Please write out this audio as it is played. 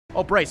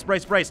Oh, brace,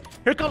 brace, brace.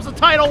 Here comes the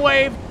tidal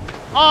wave.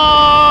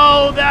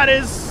 Oh, that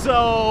is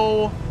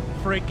so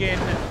freaking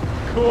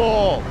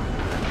cool.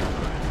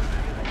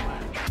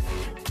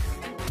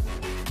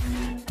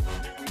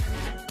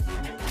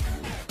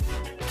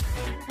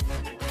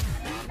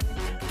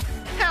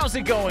 How's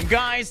it going,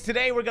 guys?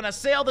 Today we're gonna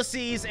sail the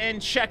seas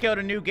and check out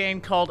a new game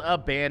called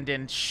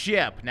Abandoned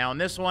Ship. Now in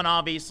this one,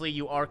 obviously,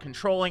 you are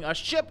controlling a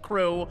ship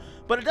crew,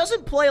 but it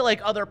doesn't play like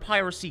other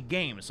piracy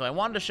games. So I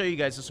wanted to show you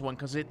guys this one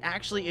because it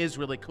actually is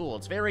really cool.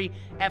 It's very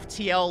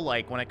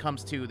FTL-like when it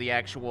comes to the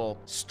actual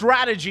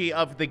strategy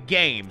of the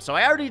game. So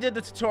I already did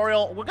the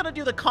tutorial. We're gonna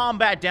do the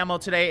combat demo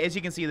today. As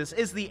you can see, this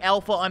is the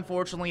alpha.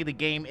 Unfortunately, the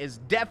game is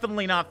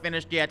definitely not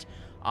finished yet.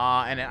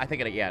 And I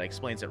think it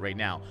explains it right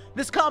now.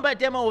 This combat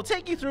demo will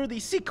take you through the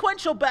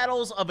sequential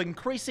battles of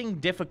increasing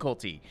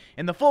difficulty.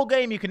 In the full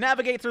game, you can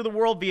navigate through the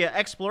world via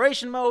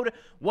exploration mode.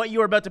 What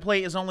you are about to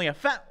play is only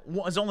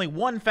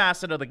one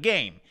facet of the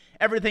game.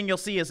 Everything you'll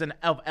see is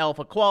of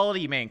alpha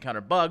quality. You may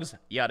encounter bugs,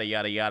 yada,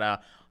 yada,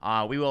 yada.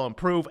 We will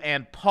improve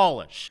and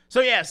polish.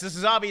 So yes, this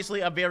is obviously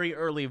a very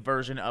early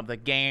version of the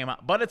game,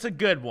 but it's a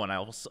good one,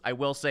 I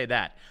will say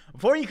that.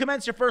 Before you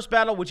commence your first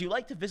battle, would you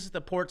like to visit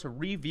the port to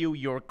review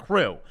your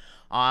crew?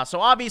 So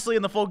obviously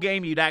in the full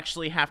game, you'd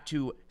actually have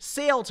to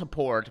sail to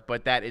port,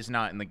 but that is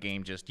not in the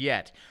game just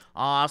yet.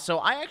 So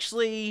I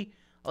actually,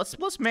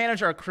 let's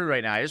manage our crew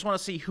right now. I just want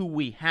to see who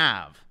we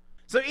have.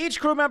 So each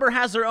crew member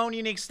has their own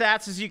unique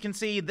stats. As you can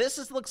see,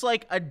 looks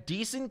like a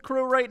decent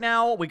crew right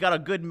now. We got a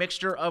good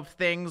mixture of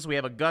things. We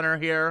have a gunner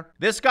here.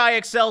 This guy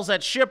excels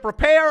at ship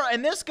repair,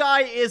 and this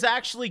guy is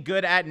actually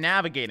good at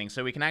navigating,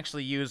 so we can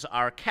actually use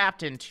our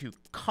captain to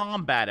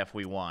combat if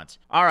we want.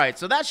 All right,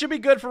 so that should be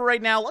good for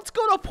right now. Let's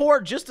go to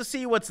port just to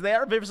see what's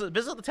there. Visit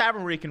the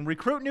tavern where you can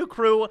recruit new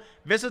crew.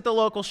 Visit the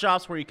local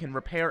shops where you can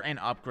repair and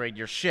upgrade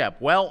your ship.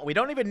 Well, we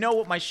don't even know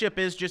what my ship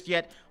is just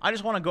yet. I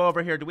just want to go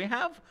over here. Do we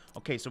have?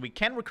 Okay, so we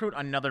can recruit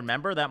another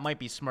member. That might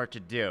be smart to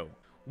do.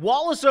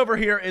 Wallace over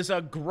here is a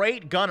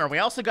great gunner. We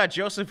also got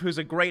Joseph, who's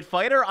a great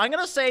fighter. I'm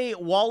going to say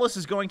Wallace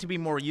is going to be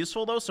more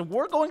useful, though, so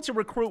we're going to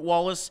recruit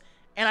Wallace.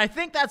 And I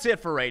think that's it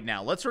for right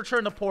now. Let's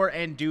return to port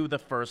and do the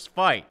first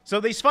fight.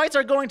 So these fights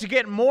are going to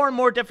get more and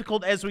more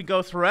difficult as we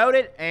go throughout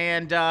it.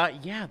 And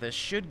yeah, this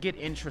should get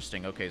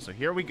interesting. Okay, so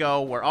here we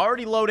go. We're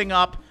already loading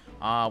up.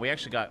 We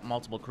actually got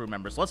multiple crew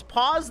members. Let's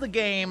pause the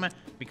game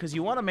because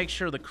you want to make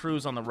sure the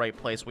crew's on the right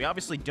place. We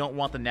obviously don't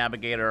want the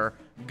navigator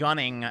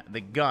gunning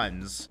the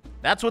guns.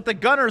 That's what the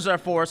gunners are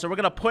for, so we're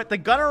going to put the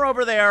gunner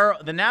over there.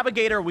 The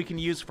navigator we can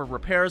use for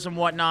repairs and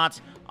whatnot.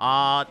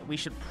 We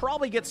should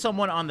probably get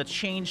someone on the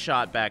chain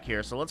shot back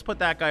here, so let's put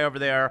that guy over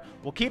there.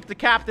 We'll keep the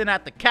captain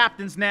at the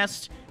captain's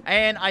nest,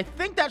 and I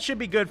think that should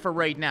be good for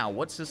right now.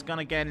 What's this gun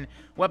again?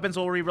 Weapons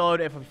will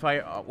reload if we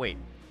fire... wait.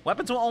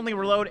 Weapons will only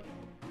reload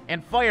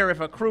and fire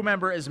if a crew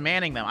member is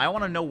manning them. I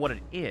want to know what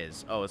it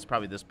is. Oh, it's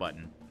probably this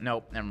button.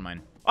 Nope, never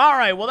mind. All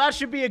right, well, that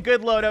should be a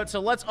good loadout, so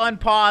let's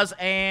unpause,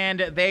 and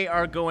they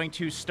are going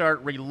to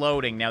start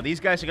reloading. Now, these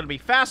guys are going to be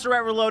faster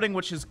at reloading,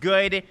 which is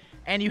good,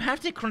 and you have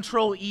to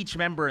control each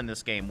member in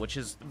this game, which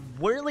is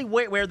really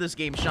where this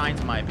game shines,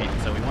 in my opinion.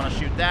 So we want to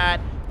shoot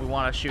that. We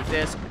want to shoot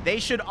this. They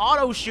should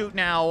auto-shoot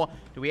now.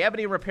 Do we have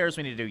any repairs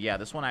we need to do? Yeah,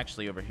 this one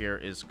actually over here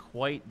is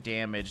quite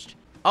damaged.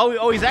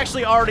 Oh, he's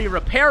actually already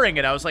repairing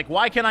it. I was like,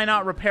 why can I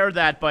not repair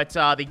that? But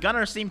the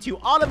gunners seem to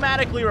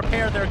automatically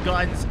repair their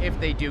guns if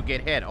they do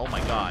get hit. Oh, my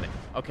God.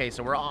 Okay,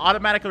 so we're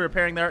automatically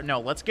repairing there.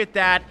 No, let's get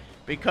that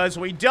because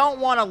we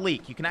don't want to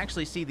leak. You can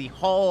actually see the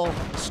hull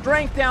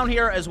strength down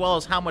here as well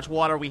as how much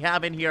water we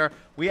have in here.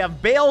 We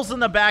have bales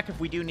in the back if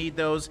we do need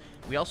those.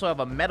 We also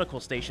have a medical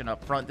station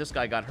up front. This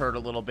guy got hurt a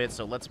little bit,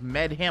 so let's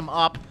med him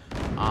up.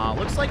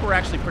 Looks like we're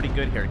actually pretty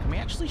good here. Can we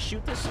actually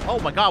shoot this? Oh,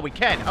 my God, we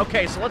can.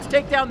 Okay, so let's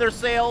take down their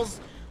sails.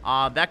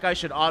 That guy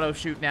should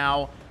auto-shoot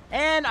now.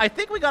 And I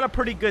think we got a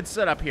pretty good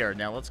setup here.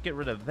 Now, let's get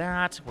rid of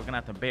that. We're going to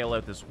have to bail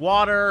out this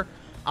water.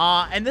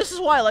 And this is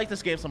why I like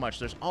this game so much.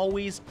 There's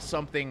always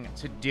something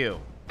to do.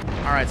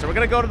 All right, so we're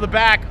going to go to the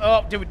back.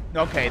 Oh,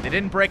 okay, they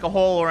didn't break a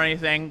hole or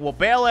anything. We'll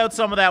bail out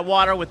some of that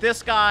water with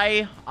this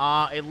guy.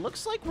 It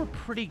looks like we're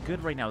pretty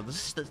good right now.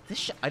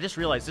 I just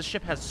realized this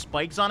ship has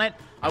spikes on it.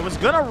 I was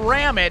going to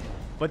ram it,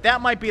 but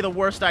that might be the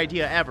worst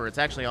idea ever. It's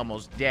actually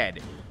almost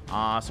dead.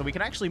 So we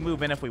can actually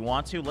move in if we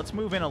want to. Let's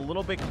move in a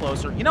little bit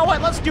closer. You know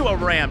what? Let's do a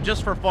ram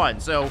just for fun.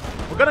 So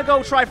we're going to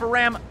go try for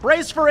ram.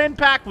 Brace for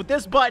impact with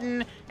this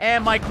button,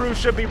 and my crew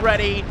should be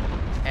ready.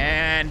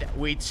 And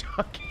we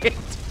took it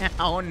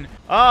down.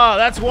 Oh,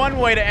 that's one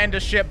way to end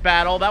a ship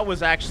battle. That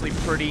was actually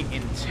pretty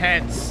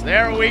intense.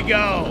 There we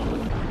go.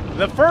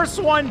 The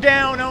first one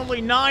down,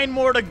 only 9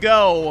 more to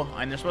go.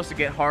 And they're supposed to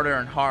get harder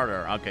and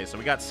harder. Okay, so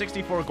we got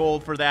 64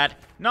 gold for that.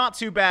 Not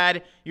too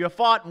bad. You have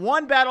fought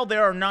 1 battle.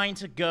 There are 9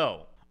 to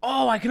go.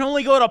 Oh, I can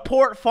only go to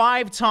port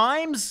 5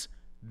 times?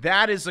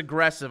 That is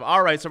aggressive.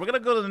 All right, so we're going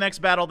to go to the next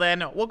battle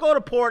then. We'll go to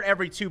port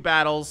every 2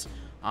 battles.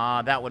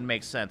 That would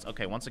make sense.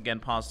 Okay, once again,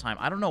 pause time.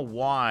 I don't know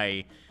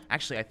why.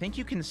 Actually, I think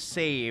you can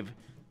save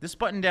this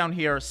button down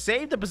here.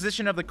 Save the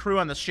position of the crew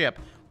on the ship.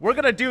 We're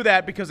going to do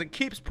that because it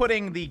keeps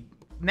putting the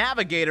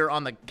navigator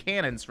on the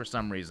cannons for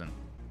some reason.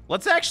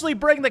 Let's actually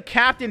bring the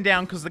captain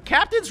down, because the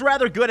captain's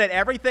rather good at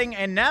everything,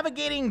 and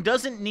navigating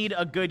doesn't need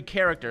a good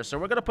character. So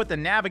we're going to put the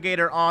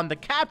navigator on the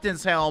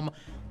captain's helm,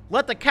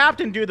 let the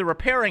captain do the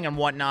repairing and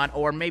whatnot,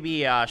 or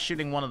maybe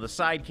shooting one of the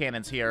side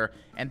cannons here,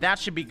 and that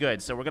should be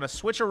good. So we're going to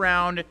switch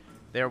around.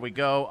 There we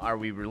go. Are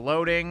we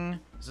reloading?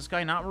 Is this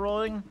guy not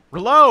reloading?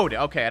 Reload!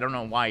 Okay, I don't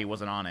know why he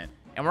wasn't on it.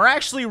 And we're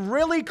actually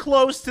really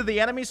close to the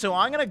enemy, so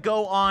I'm going to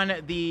go on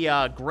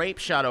the grape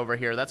shot over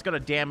here. That's going to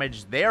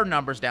damage their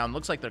numbers down.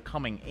 Looks like they're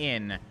coming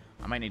in.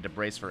 I might need to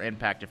brace for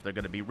impact if they're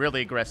going to be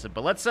really aggressive.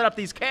 But let's set up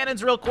these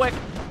cannons real quick.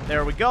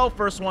 There we go.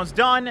 First one's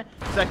done.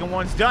 Second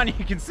one's done.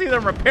 You can see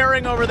them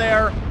repairing over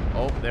there.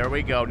 Oh, there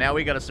we go. Now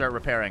we got to start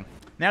repairing.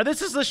 Now,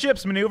 this is the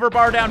ship's maneuver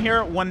bar down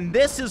here. When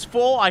this is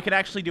full, I can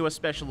actually do a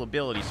special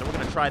ability. So we're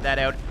going to try that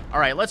out. All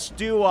right, let's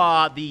do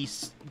the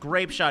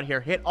grape shot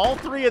here. Hit all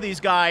three of these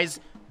guys.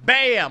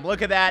 Bam!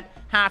 Look at that.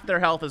 Half their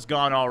health is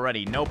gone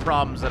already. No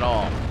problems at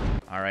all.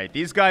 All right,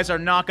 these guys are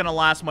not going to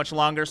last much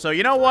longer. So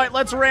you know what?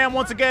 Let's ram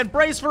once again.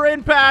 Brace for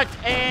impact.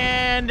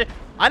 And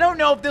I don't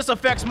know if this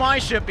affects my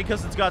ship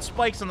because it's got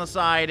spikes on the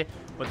side.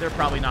 But they're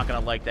probably not going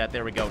to like that.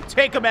 There we go.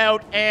 Take him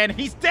out, and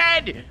he's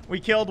dead! We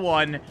killed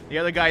one. The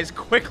other guy's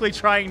quickly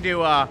trying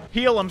to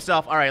heal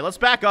himself. All right, let's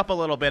back up a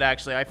little bit,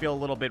 actually. I feel a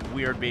little bit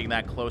weird being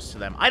that close to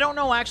them. I don't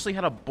know actually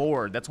how to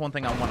board. That's one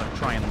thing I want to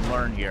try and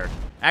learn here.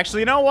 Actually,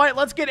 you know what?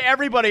 Let's get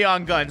everybody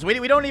on guns.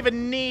 We don't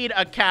even need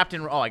a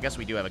captain. Oh, I guess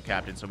we do have a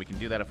captain, so we can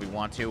do that if we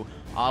want to.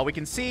 We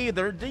can see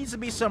there needs to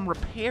be some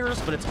repairs,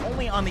 but it's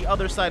only on the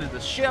other side of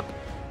the ship.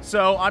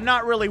 So I'm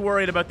not really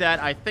worried about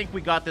that. I think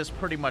we got this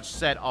pretty much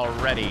set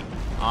already.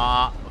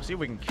 Let's see if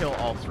we can kill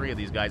all three of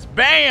these guys.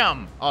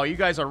 Bam! Oh, you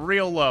guys are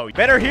real low.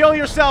 Better heal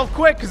yourself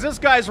quick, because this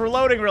guy's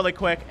reloading really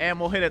quick. And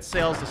we'll hit its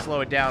sails to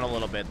slow it down a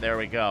little bit. There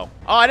we go.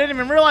 Oh, I didn't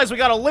even realize we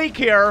got a leak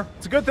here.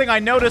 It's a good thing I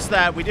noticed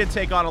that. We did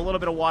take on a little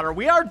bit of water.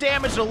 We are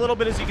damaged a little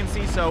bit, as you can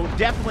see. So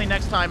definitely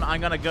next time I'm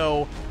going to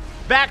go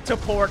back to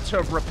port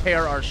to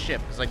repair our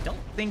ship, because I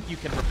don't think you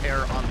can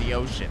repair on the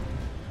ocean.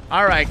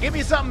 All right, give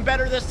me something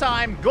better this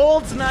time.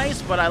 Gold's nice,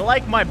 but I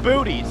like my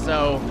booty,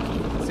 so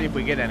let's see if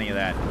we get any of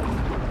that.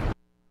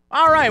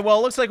 All right, well,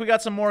 it looks like we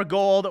got some more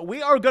gold.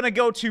 We are going to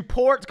go to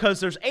port because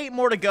there's 8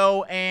 more to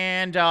go,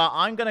 and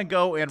I'm going to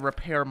go and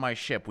repair my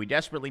ship. We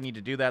desperately need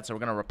to do that, so we're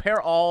going to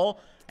repair all,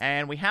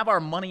 and we have our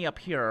money up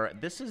here.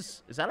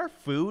 Is that our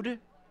food?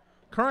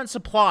 Current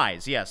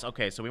supplies, yes.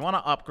 Okay, so we want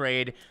to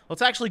upgrade.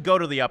 Let's actually go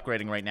to the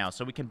upgrading right now.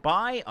 So we can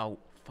buy a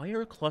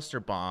fire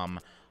cluster bomb,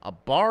 a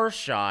bar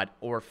shot,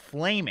 or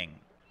flaming.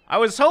 I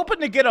was hoping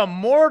to get a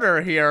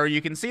mortar here.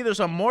 You can see there's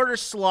a mortar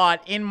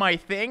slot in my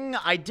thing.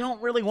 I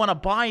don't really want to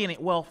buy any.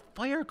 Well,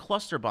 fire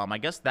cluster bomb. I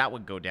guess that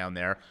would go down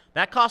there.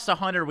 That costs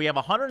 100. We have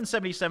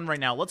 177 right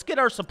now. Let's get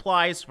our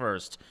supplies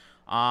first.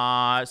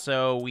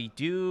 So we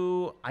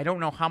do. I don't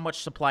know how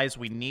much supplies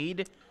we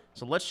need.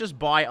 So let's just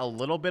buy a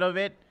little bit of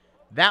it.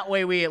 That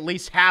way we at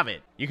least have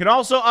it. You can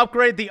also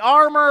upgrade the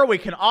armor. We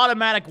can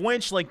automatic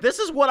winch. Like, this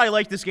is what I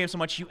like this game so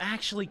much. You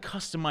actually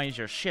customize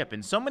your ship.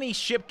 In so many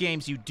ship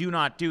games, you do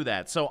not do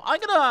that. So I'm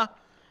gonna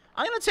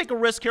take a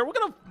risk here. We're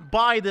gonna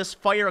buy this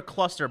fire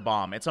cluster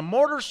bomb. It's a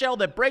mortar shell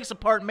that breaks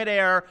apart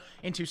midair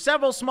into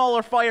several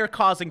smaller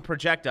fire-causing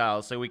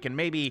projectiles, so we can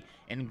maybe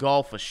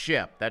engulf a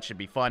ship. That should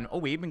be fun. Oh,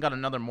 we even got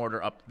another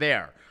mortar up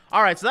there.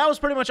 All right, so that was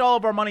pretty much all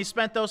of our money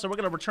spent, though, so we're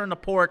gonna return to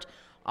port.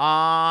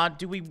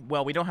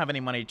 Well, we don't have any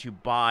money to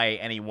buy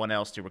anyone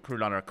else to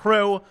recruit on our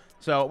crew,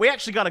 so we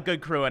actually got a good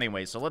crew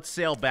anyway, so let's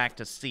sail back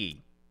to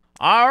sea.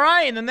 All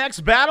right, and the next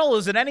battle,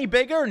 is it any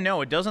bigger?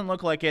 No, it doesn't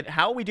look like it.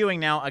 How are we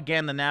doing now?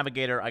 Again, the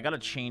navigator, I gotta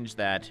change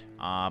that,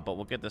 but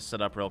we'll get this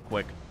set up real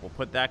quick. We'll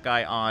put that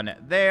guy on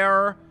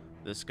there,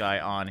 this guy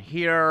on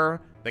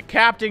here. The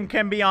captain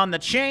can be on the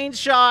chain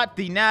shot,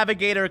 the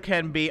navigator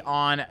can be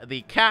on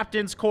the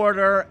captain's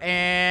quarter,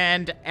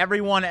 and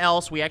everyone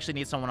else, we actually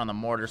need someone on the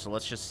mortar, so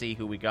let's just see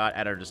who we got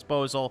at our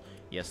disposal.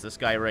 Yes, this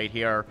guy right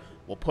here.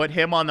 We'll put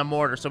him on the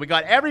mortar. So we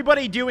got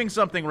everybody doing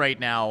something right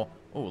now.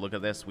 Oh, look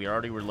at this. We're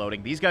already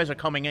reloading. These guys are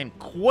coming in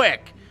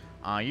quick.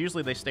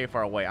 Usually they stay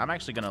far away. I'm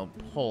actually going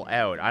to pull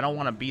out. I don't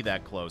want to be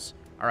that close.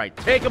 All right,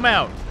 take them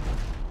out.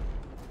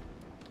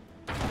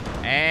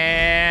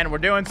 And we're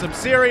doing some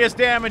serious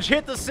damage.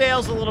 Hit the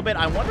sails a little bit.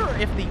 I wonder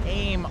if the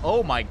aim...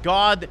 Oh, my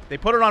God. They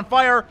put it on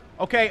fire.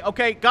 Okay,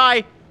 okay,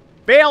 guy.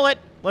 Bail it.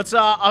 Let's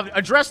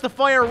address the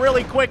fire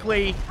really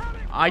quickly.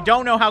 I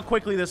don't know how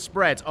quickly this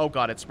spreads. Oh,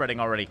 God, it's spreading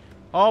already.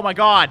 Oh, my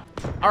God.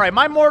 All right,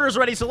 my mortar's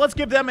ready, so let's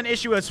give them an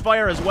issue as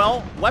fire as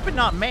well. Weapon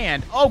not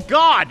manned. Oh,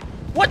 God.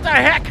 What the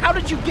heck? How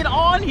did you get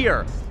on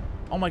here?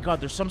 Oh, my God,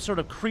 there's some sort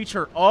of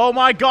creature. Oh,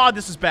 my God,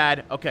 this is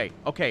bad. Okay,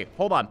 okay,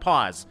 hold on.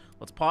 Pause.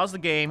 Let's pause the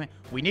game.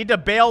 We need to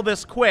bail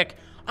this quick.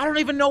 I don't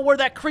even know where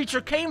that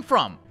creature came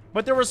from.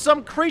 But there was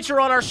some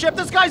creature on our ship.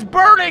 This guy's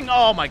burning!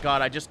 Oh my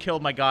God, I just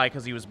killed my guy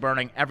because he was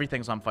burning.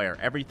 Everything's on fire.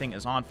 Everything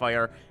is on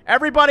fire.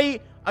 Everybody,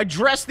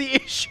 address the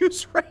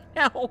issues right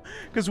now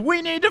because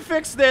we need to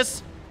fix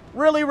this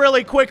really,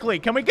 really quickly.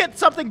 Can we get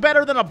something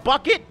better than a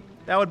bucket?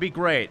 That would be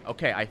great.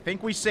 Okay, I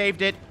think we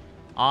saved it.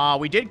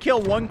 We did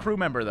kill one crew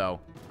member, though.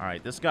 All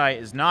right, this guy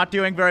is not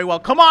doing very well.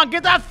 Come on,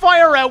 get that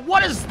fire out.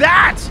 What is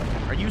that?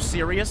 Are you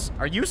serious?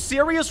 Are you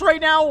serious right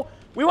now?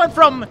 We went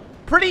from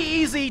pretty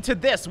easy to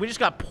this. We just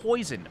got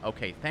poisoned.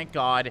 Okay, thank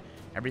God.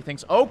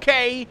 Everything's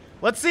okay.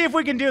 Let's see if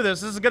we can do this.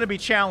 This is going to be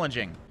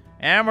challenging.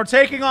 And we're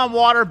taking on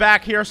water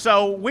back here,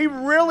 so we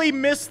really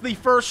missed the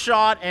first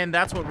shot, and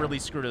that's what really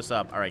screwed us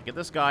up. All right, get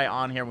this guy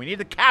on here. We need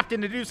the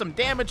captain to do some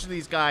damage to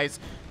these guys,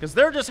 because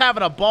they're just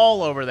having a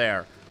ball over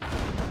there.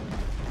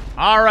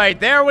 All right,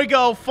 there we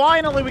go.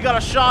 Finally, we got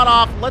a shot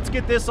off. Let's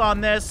get this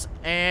on this,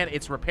 and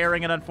it's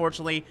repairing it,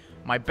 unfortunately.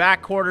 My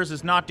back quarters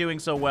is not doing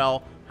so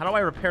well. How do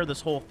I repair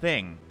this whole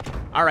thing?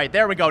 All right,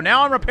 there we go.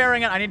 Now I'm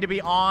repairing it. I need to be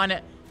on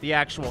the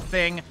actual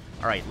thing.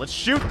 All right, let's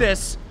shoot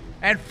this.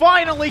 And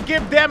finally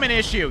give them an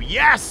issue.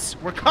 Yes!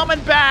 We're coming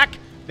back.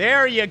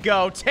 There you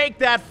go. Take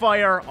that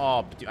fire.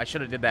 Oh, dude, I should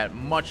have did that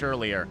much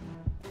earlier.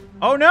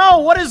 Oh, no.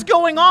 What is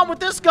going on with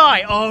this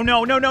guy? Oh,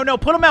 no, no, no, no.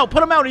 Put him out.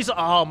 Put him out. He's...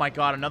 Oh, my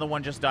God. Another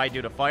one just died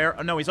due to fire.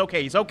 Oh, no. He's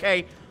okay. He's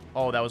okay.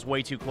 Oh, that was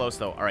way too close,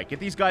 though. All right.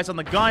 Get these guys on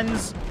the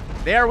guns.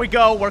 There we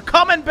go. We're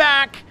coming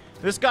back.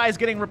 This guy's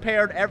getting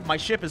repaired. My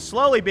ship is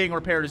slowly being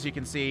repaired, as you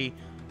can see.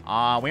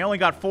 We only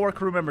got 4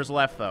 crew members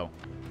left, though.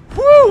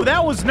 Whew,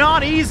 that was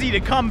not easy to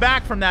come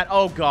back from that.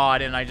 Oh,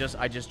 God, and I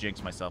just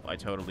jinxed myself. I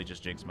totally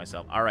just jinxed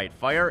myself. All right,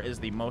 fire is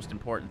the most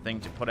important thing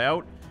to put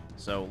out.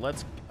 So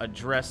let's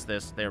address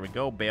this. There we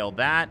go. Bail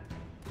that.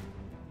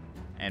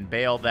 And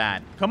bail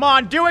that. Come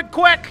on, do it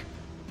quick!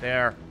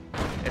 There.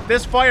 If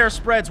this fire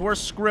spreads, we're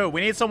screwed.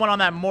 We need someone on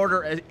that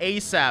mortar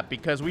ASAP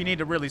because we need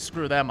to really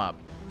screw them up.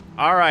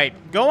 All right,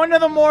 go into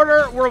the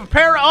mortar.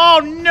 Repair. Oh,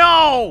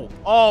 no!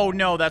 Oh,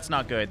 no, that's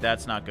not good.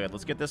 That's not good.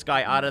 Let's get this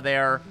guy out of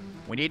there.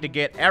 We need to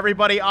get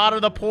everybody out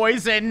of the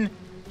poison.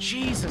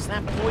 Jesus,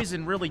 that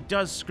poison really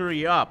does screw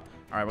you up.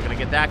 All right, we're going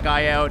to get that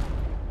guy out.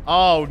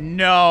 Oh,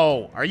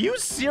 no. Are you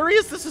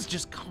serious? This is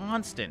just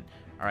constant.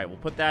 All right, we'll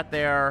put that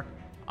there.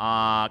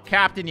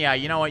 Captain, yeah,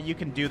 you know what? You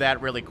can do that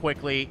really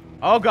quickly.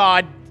 Oh,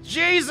 God.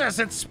 Jesus,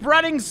 it's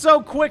spreading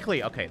so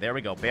quickly. Okay, there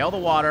we go. Bail the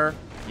water.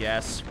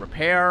 Yes,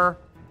 repair.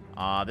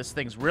 This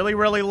thing's really,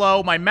 really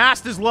low. My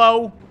mast is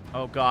low.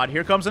 Oh, God.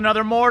 Here comes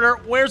another mortar.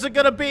 Where's it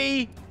going to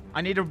be?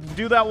 I need to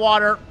do that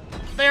water.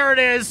 There it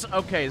is.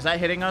 Okay, is that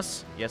hitting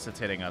us? Yes, it's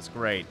hitting us.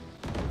 Great.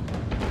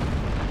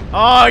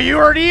 Oh, you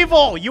are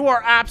evil. You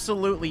are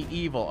absolutely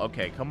evil.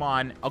 Okay, come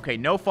on. Okay,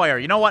 no fire.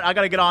 You know what? I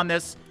got to get on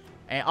this.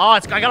 And, I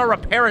got to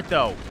repair it,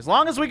 though. As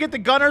long as we get the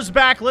gunners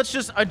back, let's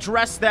just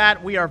address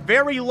that. We are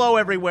very low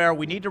everywhere.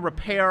 We need to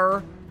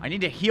repair. I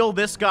need to heal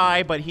this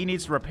guy, but he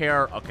needs to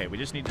repair. Okay, we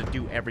just need to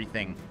do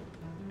everything.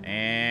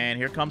 And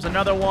here comes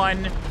another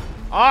one.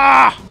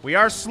 We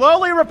are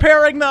slowly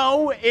repairing,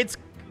 though. It's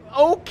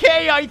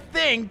okay, I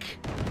think.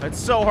 It's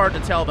so hard to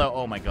tell, though.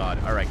 Oh, my God.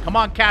 All right, come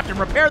on, Captain.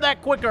 Repair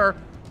that quicker.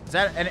 Is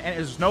that... And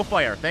there's no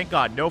fire. Thank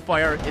God. No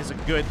fire is a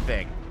good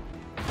thing.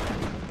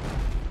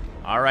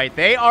 All right,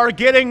 they are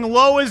getting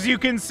low, as you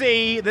can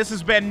see. This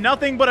has been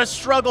nothing but a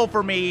struggle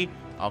for me.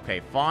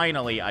 Okay,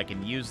 finally, I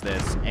can use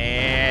this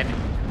and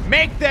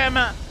make them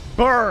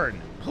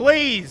burn.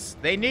 Please.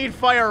 They need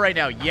fire right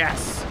now.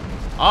 Yes.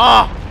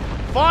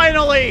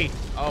 Finally.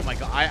 Oh, my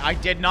God. I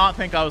did not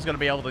think I was going to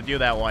be able to do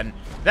that one.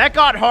 That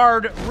got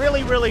hard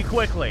really, really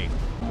quickly.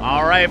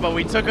 All right, but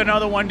we took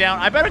another one down.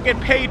 I better get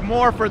paid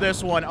more for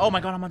this one. Oh, my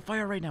God, I'm on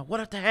fire right now.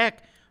 What the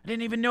heck? I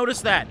didn't even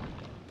notice that.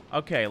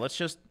 Okay, let's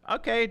just...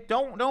 Okay,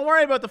 don't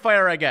worry about the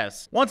fire, I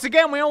guess. Once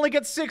again, we only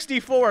get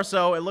 64,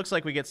 so it looks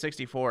like we get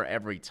 64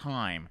 every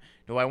time.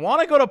 Do I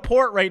want to go to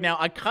port right now?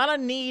 I kind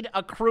of need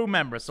a crew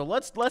member, so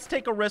let's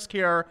take a risk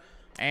here.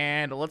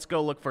 And let's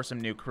go look for some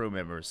new crew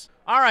members.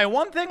 All right,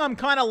 one thing I'm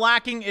kind of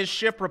lacking is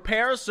ship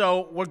repair,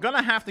 so we're going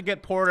to have to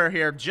get Porter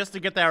here just to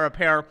get that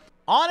repair.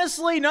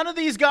 Honestly, none of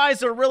these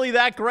guys are really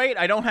that great.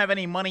 I don't have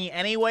any money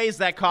anyways.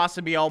 That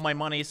costed me all my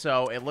money,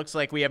 so it looks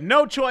like we have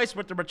no choice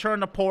but to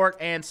return to port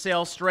and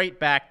sail straight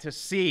back to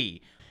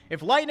sea.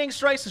 If lightning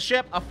strikes the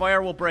ship, a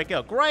fire will break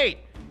out. Great!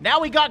 Now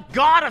we got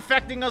God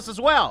affecting us as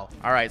well.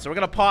 All right, so we're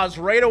going to pause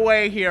right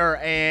away here,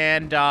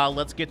 and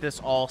let's get this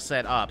all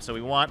set up. So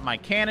we want my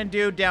cannon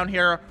dude down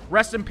here.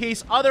 Rest in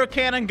peace, other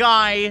cannon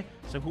guy.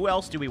 So who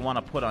else do we want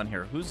to put on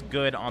here? Who's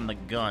good on the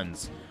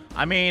guns?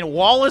 I mean,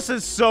 Wallace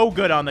is so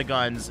good on the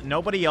guns.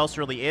 Nobody else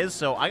really is,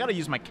 so I got to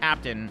use my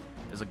captain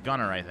as a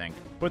gunner, I think.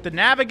 Put the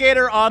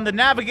navigator on the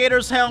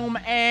navigator's helm,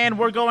 and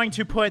we're going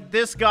to put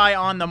this guy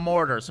on the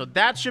mortar. So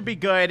that should be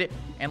good.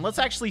 And let's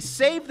actually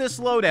save this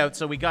loadout.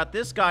 So we got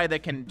this guy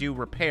that can do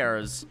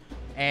repairs,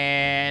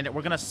 and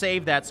we're going to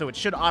save that so it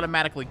should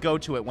automatically go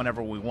to it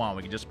whenever we want.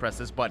 We can just press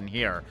this button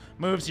here.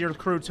 Moves your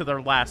crew to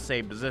their last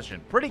save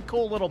position. Pretty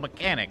cool little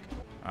mechanic.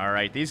 All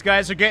right, these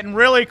guys are getting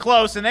really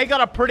close, and they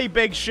got a pretty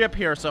big ship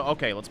here. So,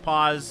 okay, let's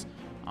pause.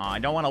 I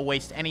don't want to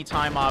waste any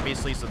time,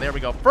 obviously, so there we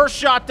go. First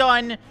shot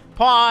done.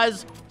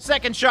 Pause.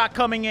 Second shot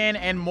coming in,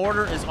 and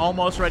mortar is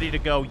almost ready to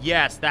go.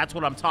 Yes, that's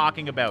what I'm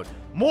talking about.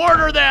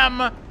 Mortar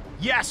them!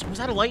 Yes! Was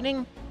that a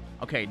lightning?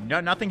 Okay,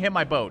 nothing hit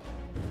my boat.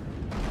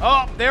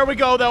 Oh, there we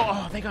go, though.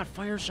 Oh, they got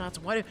fire shots.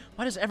 Why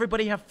does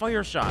everybody have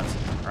fire shots?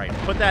 All right,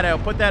 put that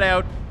out, put that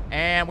out.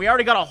 And we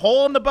already got a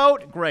hole in the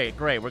boat. Great,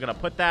 great. We're going to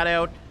put that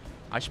out.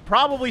 I should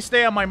probably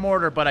stay on my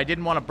mortar, but I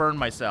didn't want to burn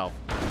myself.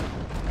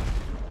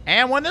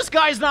 And when this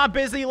guy's not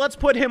busy, let's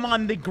put him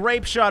on the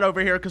grape shot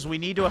over here because we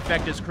need to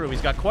affect his crew.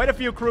 He's got quite a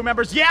few crew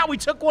members. Yeah, we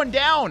took one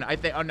down. I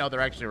think. Oh, no, they're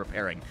actually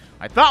repairing.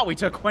 I thought we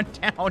took one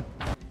down.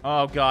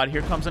 Oh, God.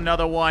 Here comes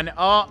another one.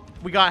 Oh,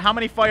 we got how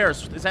many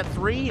fires? Is that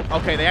 3?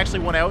 Okay, they actually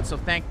went out, so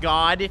thank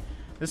God.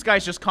 This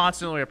guy's just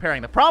constantly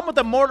repairing. The problem with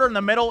the mortar in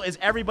the middle is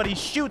everybody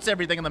shoots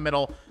everything in the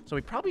middle, so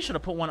we probably should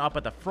have put one up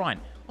at the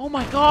front. Oh,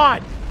 my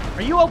God.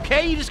 Are you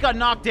okay? You just got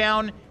knocked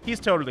down. He's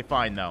totally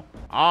fine, though.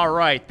 All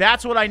right,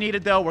 that's what I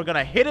needed, though. We're going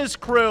to hit his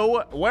crew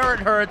where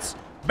it hurts.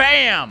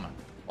 Bam!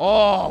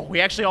 Oh,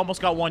 we actually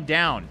almost got one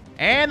down.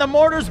 And the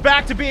mortar's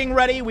back to being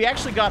ready. We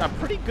actually got a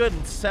pretty good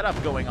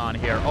setup going on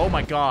here. Oh,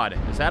 my God.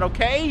 Is that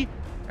okay?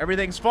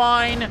 Everything's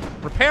fine.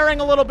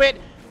 Repairing a little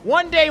bit.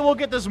 One day we'll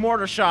get this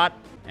mortar shot.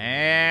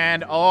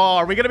 And, oh,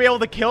 are we going to be able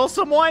to kill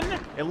someone?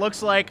 It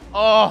looks like,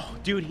 oh,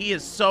 dude, he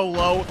is so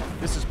low.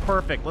 This is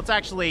perfect.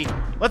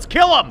 Let's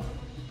kill him.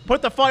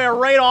 Put the fire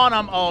right on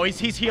him. Oh,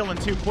 he's healing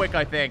too quick,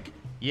 I think.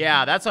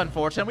 Yeah, that's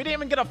unfortunate. We didn't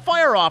even get a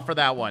fire off for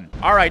that one.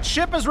 All right,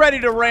 ship is ready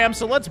to ram,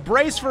 so let's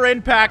brace for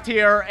impact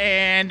here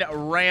and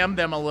ram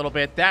them a little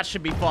bit. That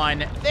should be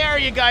fun. There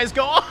you guys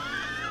go.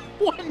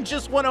 One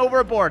just went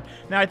overboard.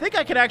 Now, I think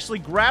I can actually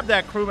grab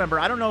that crew member.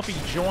 I don't know if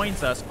he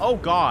joins us. Oh,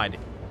 God.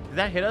 Did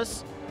that hit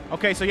us?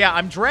 Okay, so yeah,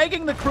 I'm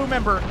dragging the crew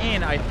member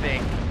in, I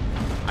think.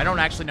 I don't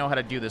actually know how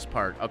to do this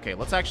part. Okay,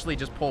 let's actually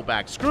just pull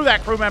back. Screw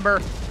that crew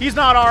member. He's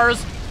not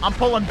ours. I'm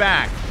pulling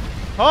back.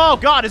 Oh,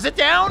 God, is it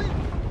down?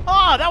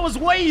 Oh, that was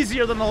way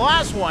easier than the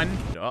last one.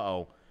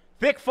 Uh-oh.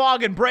 Thick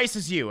fog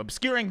embraces you,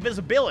 obscuring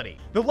visibility.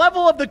 The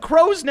level of the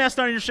crow's nest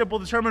on your ship will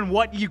determine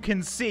what you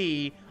can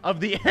see of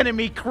the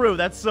enemy crew.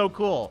 That's so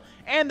cool.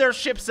 And their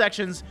ship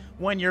sections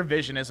when your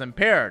vision is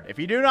impaired. If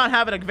you do not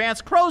have an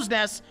advanced crow's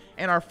nest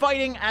and are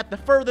fighting at the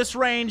furthest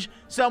range,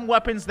 some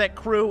weapons that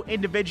crew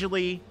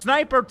individually,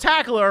 sniper,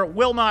 tackler,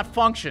 will not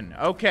function.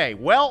 Okay,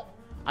 well,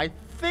 I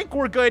think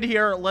we're good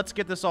here. Let's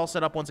get this all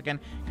set up once again.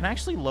 Can I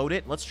actually load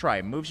it? Let's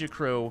try. Moves your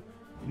crew.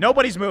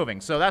 Nobody's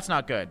moving, so that's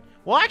not good.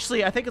 Well,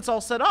 actually, I think it's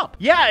all set up.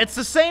 Yeah, it's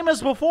the same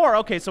as before.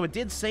 Okay, so it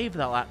did save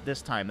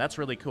this time. That's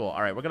really cool.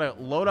 All right, we're going to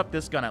load up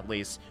this gun at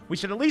least. We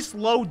should at least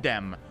load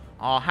them.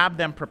 I'll have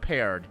them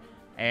prepared.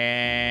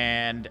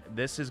 And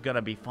this is going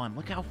to be fun.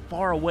 Look how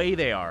far away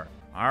they are.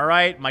 All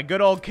right, my good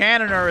old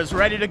cannoner is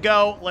ready to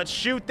go. Let's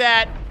shoot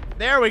that.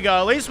 There we go.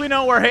 At least we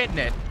know we're hitting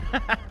it.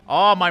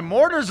 Oh, my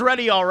mortar's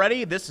ready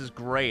already. This is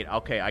great.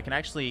 Okay, I can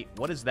actually...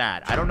 What is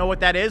that? I don't know what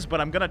that is, but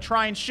I'm going to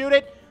try and shoot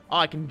it. Oh,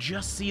 I can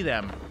just see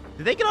them.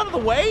 Did they get out of the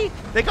way?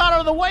 They got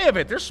out of the way of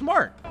it. They're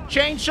smart.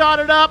 Chain shot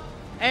it up,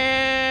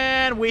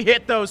 and we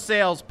hit those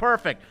sails.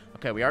 Perfect.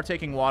 Okay, we are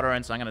taking water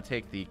in, so I'm going to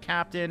take the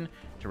captain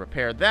to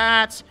repair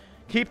that.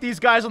 Keep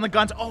these guys on the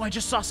guns. Oh, I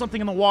just saw something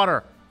in the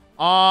water.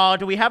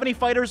 Do we have any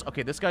fighters?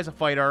 Okay, this guy's a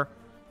fighter.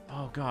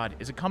 Oh, God.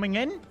 Is it coming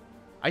in?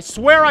 I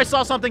swear I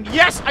saw something.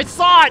 Yes, I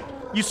saw it.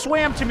 You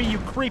swam to me, you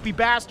creepy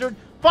bastard.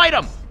 Fight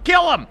him.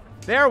 Kill him.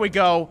 There we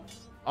go.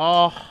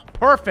 Oh,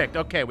 perfect.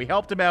 Okay, we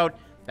helped him out.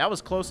 That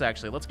was close,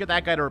 actually. Let's get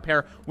that guy to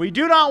repair. We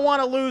do not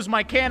want to lose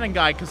my cannon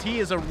guy because he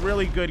is a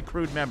really good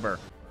crewed member.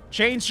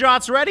 Chain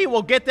shot's ready.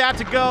 We'll get that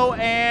to go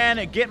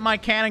and get my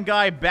cannon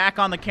guy back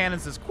on the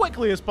cannons as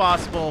quickly as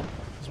possible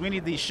because we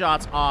need these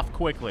shots off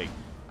quickly.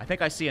 I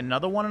think I see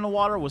another one in the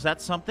water. Was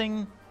that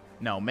something?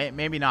 No,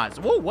 maybe not.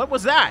 Whoa, what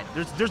was that?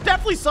 There's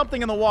definitely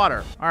something in the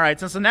water. All right,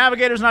 since the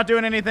navigator's not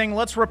doing anything,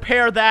 let's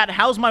repair that.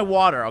 How's my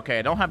water? Okay,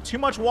 I don't have too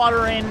much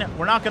water in.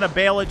 We're not going to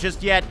bail it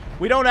just yet.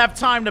 We don't have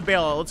time to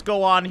bail it. Let's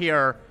go on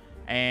here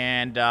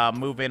and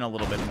move in a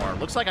little bit more.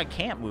 Looks like I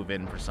can't move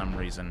in for some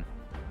reason.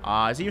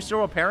 Is he still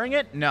repairing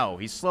it? No,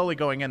 he's slowly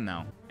going in,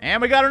 though.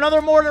 And we got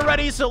another mortar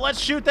ready, so let's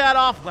shoot that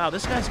off. Wow,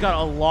 this guy's got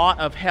a lot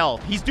of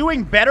health. He's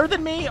doing better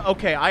than me?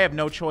 Okay, I have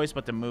no choice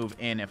but to move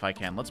in if I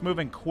can. Let's move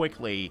in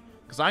quickly,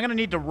 because I'm going to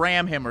need to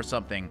ram him or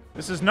something.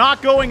 This is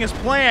not going as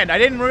planned. I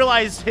didn't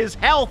realize his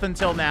health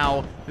until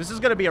now. This is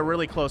going to be a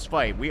really close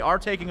fight. We are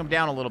taking him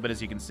down a little bit,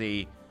 as you can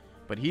see,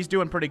 but he's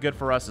doing pretty good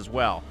for us as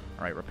well.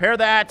 All right, repair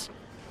that.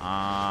 Do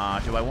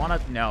I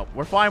want to? No,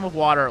 we're fine with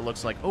water, it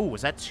looks like. Oh,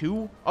 was that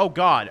 2? Oh,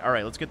 God. All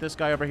right, let's get this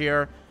guy over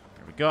here.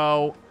 There we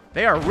go.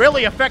 They are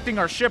really affecting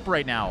our ship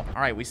right now.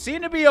 All right, we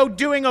seem to be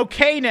doing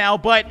okay now,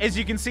 but as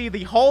you can see,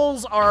 the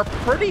hulls are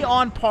pretty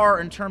on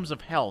par in terms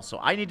of health, so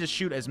I need to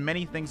shoot as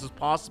many things as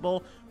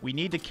possible. We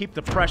need to keep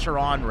the pressure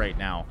on right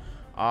now.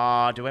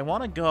 Do I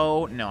want to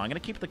go? No, I'm going to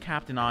keep the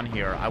captain on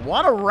here. I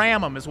want to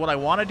ram him is what I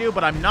want to do,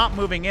 but I'm not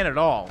moving in at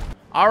all.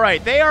 All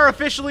right, they are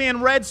officially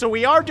in red, so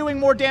we are doing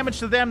more damage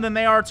to them than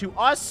they are to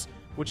us,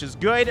 which is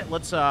good.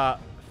 Let's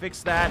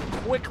fix that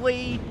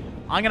quickly.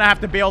 I'm going to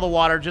have to bail the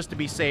water just to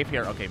be safe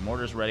here. Okay,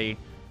 mortar's ready.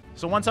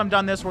 So once I'm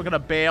done this, we're going to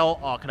bail.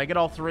 Oh, can I get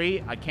all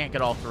 3? I can't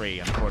get all 3,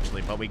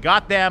 unfortunately, but we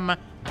got them.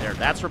 There,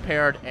 that's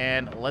repaired,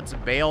 and let's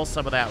bail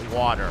some of that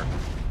water.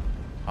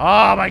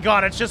 Oh, my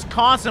God, it's just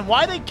constant.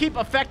 Why do they keep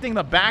affecting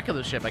the back of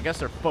the ship? I guess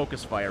they're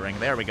focus firing.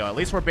 There we go. At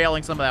least we're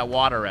bailing some of that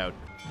water out.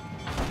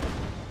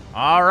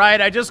 All right,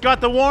 I just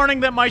got the warning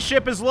that my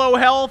ship is low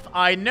health.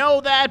 I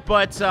know that,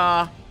 but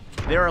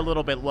they're a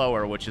little bit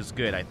lower, which is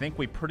good. I think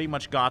we pretty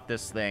much got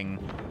this thing.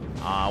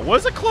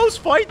 Was a close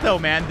fight, though,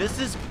 man. This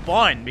is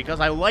fun because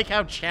I like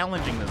how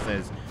challenging this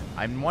is.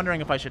 I'm wondering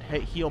if I should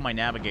heal my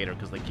navigator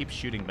because they keep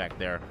shooting back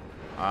there.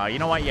 You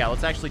know what? Yeah,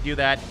 let's actually do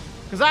that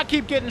because I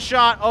keep getting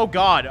shot. Oh,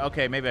 God.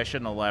 Okay, maybe I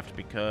shouldn't have left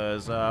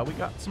because we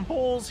got some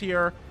holes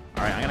here.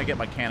 All right, I'm going to get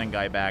my cannon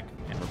guy back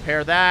and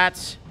repair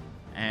that.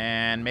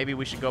 And maybe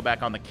we should go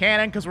back on the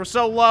cannon because we're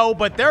so low,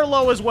 but they're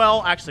low as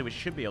well. Actually, we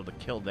should be able to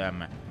kill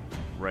them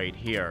right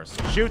here.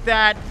 So shoot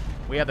that.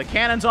 We have the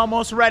cannons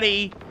almost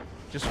ready.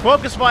 Just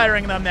focus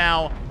firing them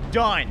now.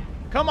 Done.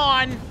 Come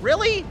on.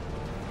 Really?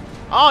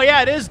 Oh,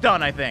 yeah, it is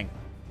done, I think.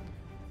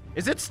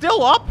 Is it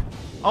still up?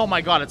 Oh,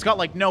 my God. It's got,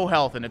 like, no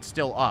health, and it's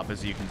still up,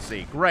 as you can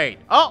see. Great.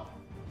 Oh.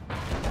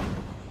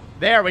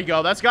 There we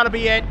go. That's got to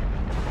be it.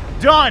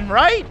 Done,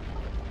 right?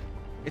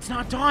 It's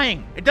not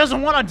dying. It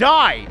doesn't want to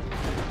die.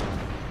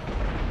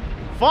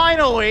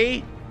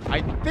 Finally,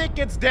 I think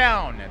it's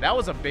down. That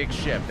was a big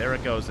ship. There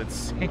it goes. It's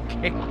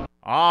sinking.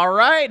 All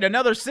right,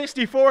 another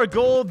 64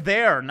 gold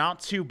there.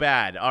 Not too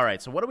bad. All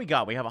right, so what do we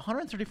got? We have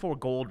 134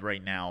 gold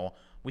right now.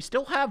 We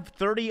still have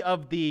 30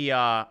 of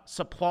the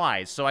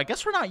supplies, so I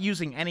guess we're not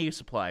using any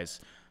supplies.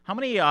 How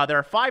many? There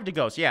are 5 to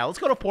go. So yeah, let's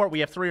go to port. We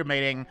have 3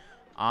 remaining,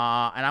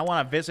 and I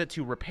want to visit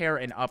to repair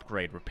and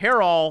upgrade.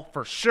 Repair all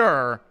for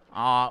sure.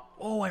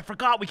 Oh, I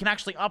forgot we can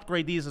actually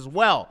upgrade these as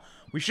well.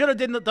 We should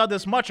have done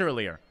this much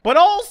earlier. But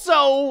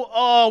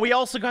also, we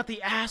also got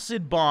the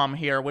acid bomb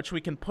here, which we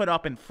can put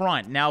up in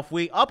front. Now, if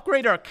we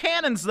upgrade our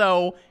cannons,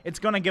 though, it's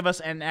going to give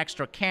us an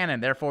extra cannon.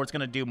 Therefore, it's going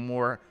to do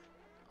more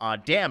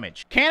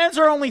damage. Cannons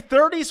are only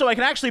 30, so I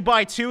can actually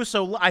buy 2.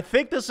 So I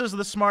think this is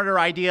the smarter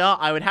idea.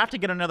 I would have to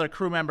get another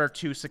crew member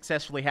to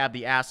successfully have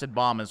the acid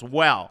bomb as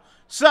well.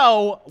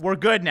 So we're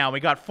good now. We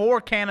got 4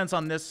 cannons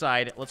on this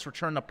side. Let's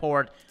return to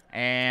port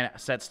and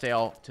set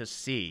sail to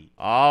sea.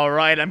 All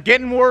right, I'm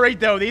getting worried,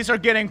 though. These are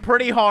getting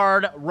pretty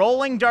hard.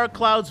 Rolling dark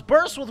clouds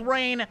burst with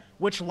rain,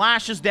 which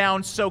lashes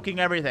down,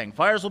 soaking everything.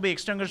 Fires will be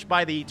extinguished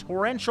by the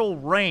torrential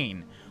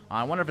rain.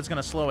 I wonder if it's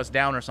going to slow us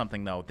down or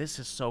something, though. This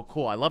is so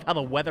cool. I love how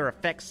the weather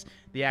affects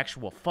the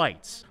actual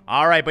fights.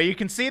 All right, but you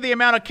can see the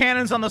amount of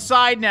cannons on the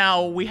side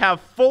now. We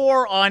have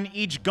 4 on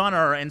each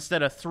gunner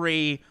instead of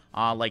 3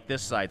 like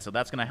this side, so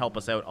that's going to help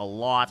us out a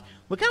lot.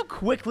 Look how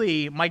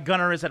quickly my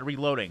gunner is at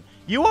reloading.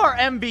 You are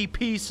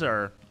MVP,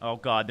 sir. Oh,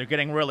 God, they're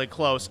getting really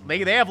close. They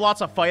have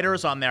lots of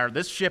fighters on there.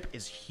 This ship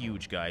is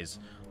huge, guys.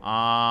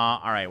 All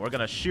right, we're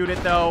going to shoot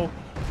it, though,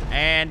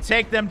 and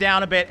take them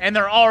down a bit, and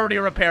they're already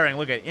repairing.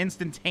 Look at it,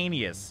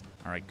 instantaneous.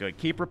 All right, good.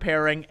 Keep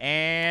repairing,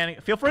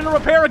 and feel free to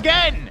repair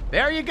again.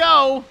 There you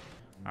go.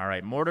 All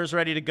right, mortar's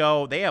ready to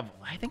go.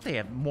 I think they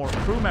have more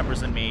crew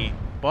members than me,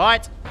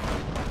 but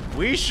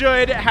we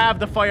should have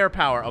the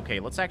firepower.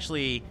 Okay, let's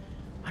actually...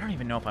 I don't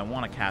even know if I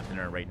want a captain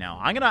right now.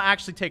 I'm going to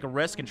actually take a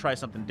risk and try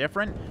something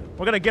different.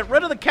 We're going to get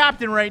rid of the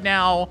captain right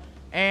now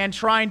and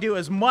try and do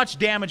as much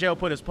damage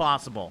output as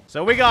possible.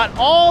 So we got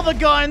all the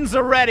guns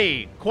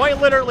ready. Quite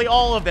literally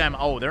all of them.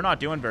 Oh, they're not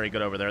doing very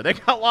good over there. They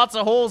got lots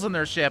of holes in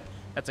their ship.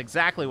 That's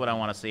exactly what I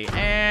want to see.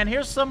 And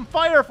here's some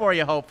fire for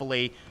you,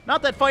 hopefully.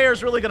 Not that fire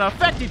is really going to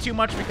affect you too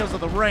much because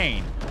of the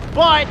rain.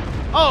 But,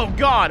 oh,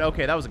 God.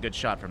 Okay, that was a good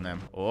shot from them.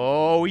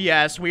 Oh,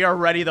 yes, we are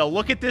ready, though.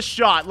 Look at this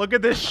shot. Look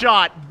at this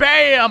shot.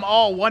 Bam!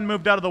 Oh, one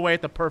moved out of the way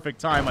at the perfect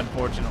time,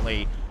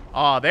 unfortunately.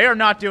 Oh, they are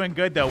not doing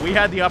good, though. We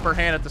had the upper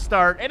hand at the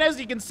start. And as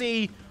you can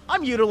see,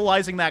 I'm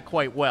utilizing that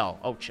quite well.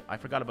 Oh, I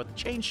forgot about the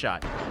chain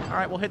shot. All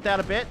right, we'll hit that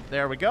a bit.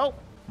 There we go.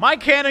 My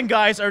cannon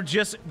guys are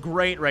just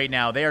great right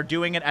now. They are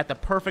doing it at the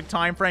perfect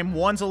time frame.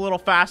 One's a little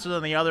faster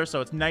than the other, so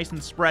it's nice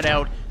and spread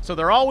out. So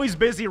they're always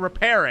busy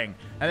repairing.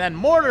 And then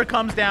mortar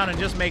comes down and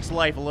just makes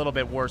life a little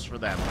bit worse for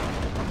them.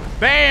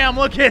 Bam!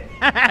 Look at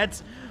that!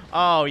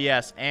 Oh,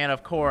 yes. And,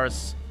 of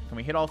course, can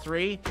we hit all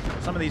 3?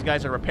 Some of these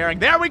guys are repairing.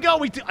 There we go!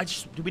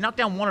 Did we knock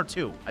down 1 or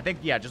 2? I think,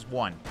 yeah, just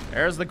 1.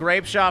 There's the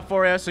grape shot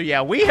for you. So,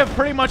 yeah, we have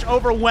pretty much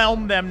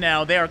overwhelmed them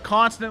now. They are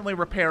constantly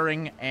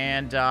repairing,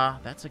 and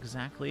that's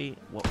exactly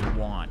what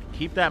we want.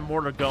 Keep that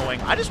mortar going.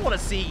 I just want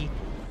to see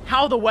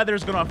how the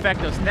weather's going to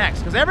affect us next,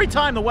 because every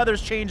time the weather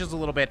changes a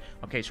little bit.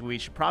 Okay, so we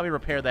should probably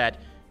repair that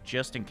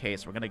just in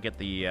case. We're going to get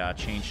the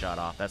chain shot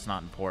off. That's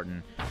not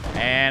important.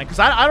 And because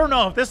I don't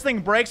know, if this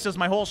thing breaks, does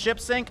my whole ship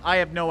sink? I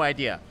have no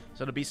idea.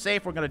 So to be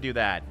safe, we're going to do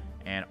that.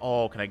 And,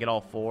 oh, can I get all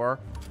 4?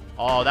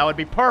 Oh, that would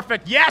be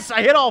perfect. Yes,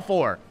 I hit all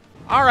 4.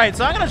 All right,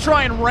 so I'm going to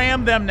try and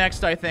ram them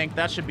next, I think.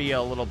 That should be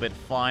a little bit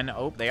fun.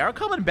 Oh, they are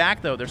coming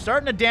back, though. They're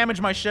starting to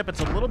damage my ship. It's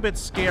a little bit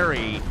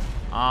scary.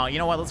 You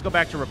know what? Let's go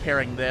back to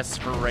repairing this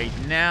for right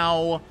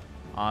now,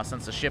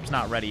 since the ship's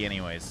not ready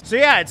anyways. So,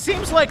 yeah, it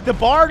seems like the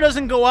bar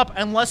doesn't go up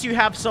unless you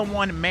have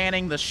someone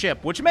manning the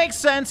ship, which makes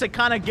sense. It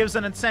kind of gives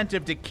an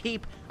incentive to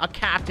keep a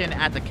captain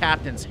at the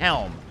captain's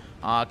helm.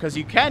 Because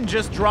you can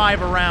just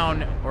drive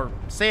around or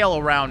sail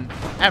around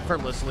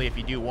effortlessly if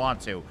you do want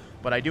to.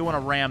 But I do want to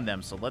ram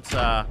them, so let's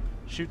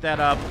shoot that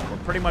up. We're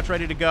pretty much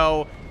ready to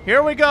go.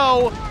 Here we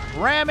go.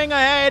 Ramming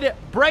ahead.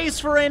 Brace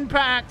for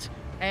impact.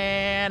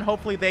 and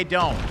hopefully they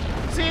don't.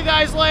 See you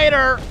guys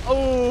later.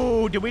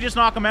 Oh, did we just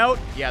knock them out?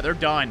 Yeah, they're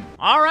done.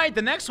 All right,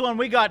 the next one,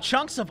 we got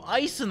chunks of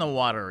ice in the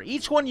water.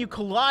 Each one you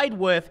collide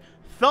with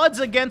thuds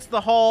against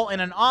the hull in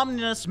an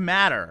ominous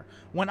manner.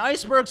 When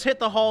icebergs hit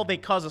the hull, they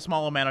cause a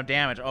small amount of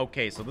damage.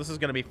 Okay, so this is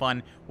going to be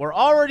fun. We're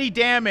already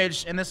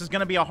damaged, and this is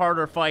going to be a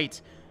harder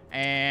fight.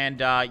 And,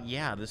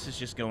 yeah, this is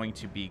just going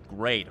to be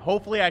great.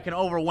 Hopefully, I can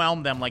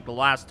overwhelm them like the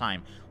last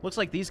time. Looks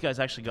like these guys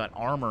actually got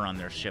armor on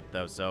their ship,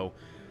 though, so...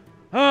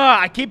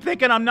 I keep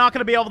thinking I'm not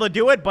going to be able to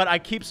do it, but I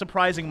keep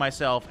surprising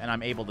myself, and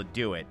I'm able to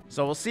do it.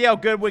 So we'll see how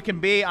good we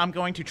can be. I'm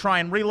going to try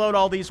and reload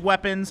all these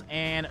weapons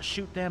and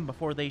shoot them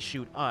before they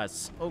shoot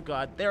us. Oh,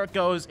 God. There it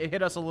goes. It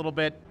hit us a little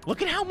bit.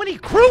 Look at how many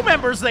crew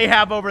members they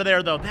have over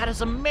there, though. That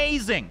is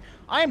amazing.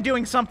 I am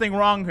doing something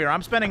wrong here.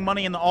 I'm spending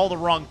money in all the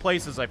wrong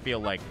places, I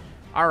feel like.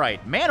 All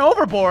right. Man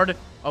overboard.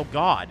 Oh,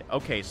 God.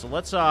 Okay, so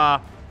let's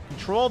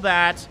control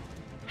that.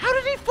 How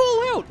did he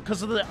fall out?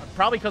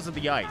 Probably because of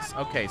the ice.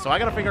 Okay, so I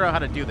gotta figure out how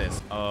to do this.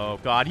 Oh,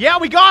 God. Yeah,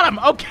 we got him!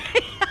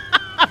 Okay!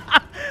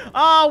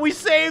 Oh, we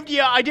saved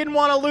you! I didn't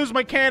want to lose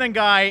my cannon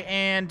guy,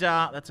 and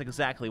that's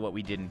exactly what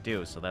we didn't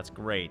do, so that's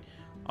great.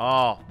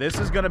 Oh, this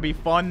is gonna be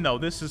fun, though.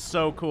 This is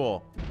so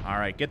cool.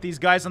 Alright, get these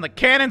guys on the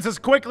cannons as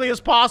quickly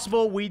as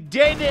possible. We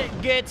did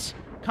get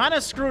kind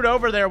of screwed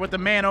over there with the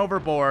man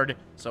overboard,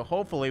 so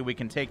hopefully we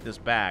can take this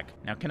back.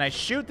 Now, can I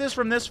shoot this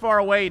from this far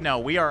away? No,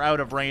 we are out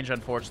of range,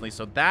 unfortunately,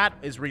 so that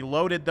is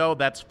reloaded, though.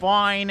 That's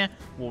fine.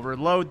 We'll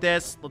reload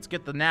this. Let's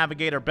get the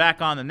navigator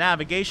back on the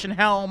navigation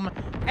helm,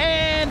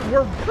 and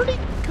we're pretty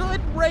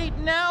good right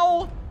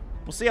now.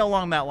 We'll see how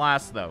long that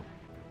lasts, though.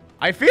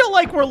 I feel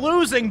like we're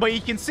losing, but you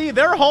can see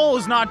their hull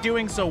is not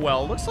doing so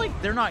well. Looks like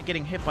they're not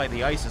getting hit by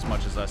the ice as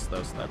much as us,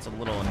 though, so that's a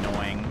little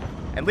annoying.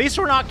 At least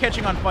we're not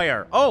catching on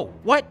fire. Oh,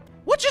 what?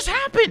 What just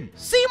happened?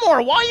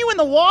 Seymour, why are you in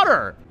the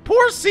water?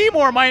 Poor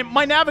Seymour. My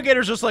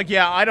navigator's just like,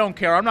 yeah, I don't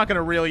care. I'm not going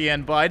to reel you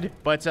in, bud.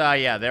 But,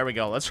 yeah, there we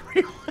go. Let's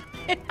reel him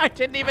in. I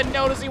didn't even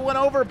notice he went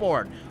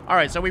overboard. All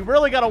right, so we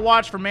really got to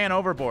watch for man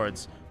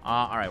overboards.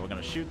 All right, we're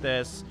going to shoot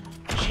this.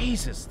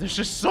 Jesus, there's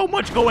just so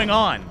much going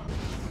on.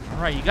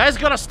 All right, you guys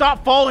got to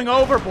stop falling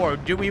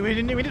overboard. We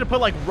need to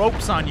put, like,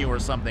 ropes on you or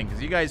something,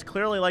 because you guys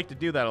clearly like to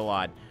do that a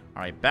lot.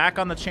 All right, back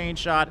on the chain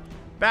shot.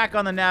 Back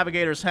on the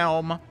navigator's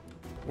helm.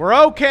 We're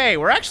okay.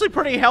 We're actually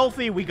pretty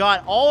healthy. We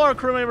got all our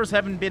crew members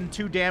haven't been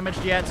too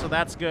damaged yet, so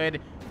that's good.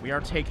 We are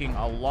taking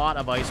a lot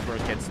of iceberg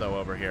hits, though,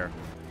 over here.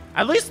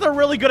 At least they're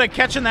really good at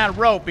catching that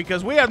rope,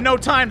 because we have no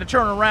time to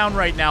turn around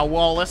right now,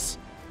 Wallace.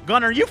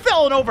 Gunner, you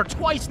fell over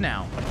twice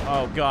now.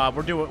 Oh, God.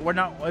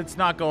 It's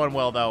not going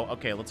well, though.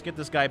 Okay, let's get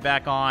this guy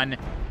back on.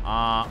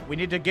 We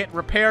need to get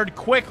repaired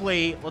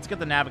quickly. Let's get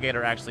the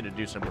navigator, actually, to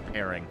do some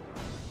repairing.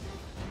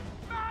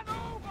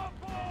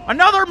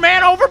 Another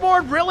man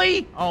overboard,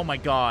 really? Oh my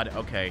God.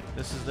 Okay,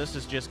 this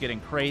is just getting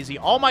crazy.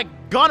 All my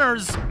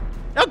gunners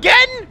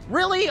again?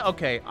 Really?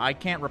 Okay, I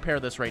can't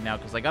repair this right now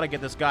because I gotta get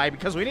this guy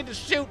because we need to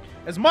shoot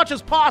as much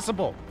as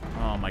possible.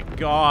 Oh my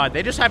God,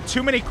 they just have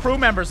too many crew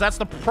members. That's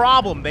the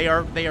problem. They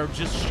are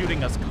just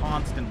shooting us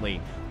constantly.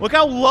 Look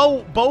how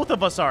low both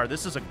of us are.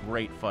 This is a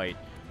great fight.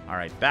 All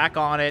right, back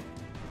on it.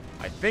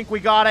 I think we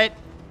got it,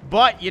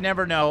 but you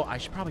never know. I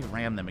should probably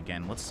ram them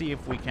again. Let's see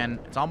if we can.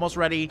 It's almost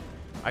ready.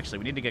 Actually,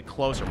 we need to get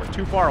closer. We're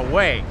too far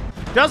away.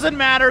 Doesn't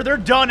matter. They're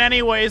done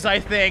anyways, I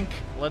think.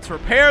 Let's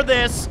repair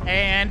this,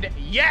 and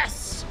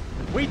yes!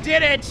 We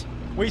did it!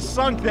 We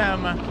sunk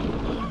them.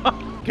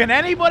 Can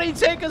anybody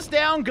take us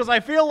down? Because I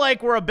feel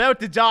like we're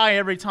about to die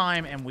every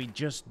time, and we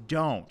just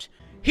don't.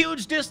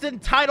 Huge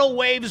distant tidal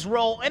waves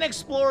roll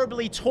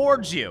inexplorably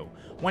towards you.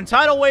 When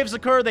tidal waves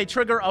occur, they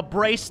trigger a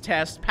brace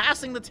test.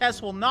 Passing the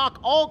test will knock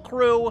all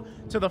crew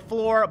to the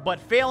floor, but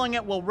failing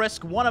it will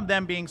risk one of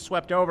them being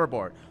swept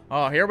overboard.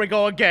 Oh, here we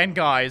go again,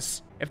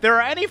 guys. If there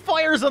are any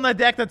fires on the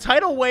deck, the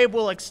tidal wave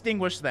will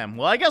extinguish them.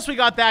 Well, I guess we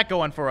got that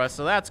going for us,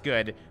 so that's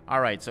good.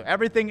 All right, so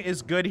everything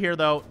is good here,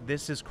 though.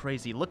 This is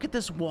crazy. Look at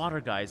this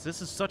water, guys.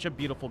 This is such a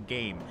beautiful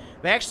game.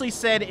 They actually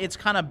said it's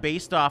kind of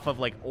based off of,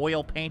 like,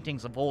 oil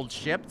paintings of old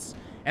ships.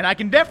 And I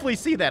can definitely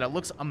see that. It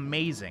looks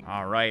amazing.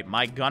 All right,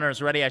 my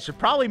gunner's ready. I should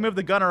probably move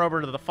the gunner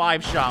over to the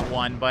 5-shot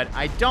one, but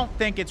I don't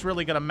think it's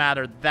really going to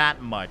matter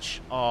that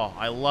much. Oh,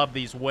 I love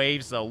these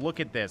waves, though. Look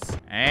at this.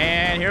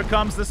 And here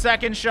comes the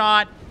 2nd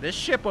shot. This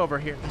ship over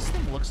here, this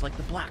thing looks like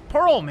the Black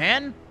Pearl,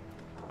 man.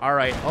 All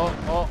right.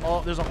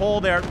 Oh, there's a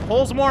hole there.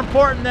 Hole's more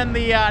important than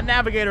the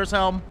navigator's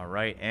helm. All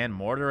right, and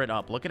mortar it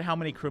up. Look at how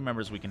many crew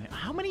members we can hit.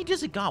 How many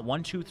does it got?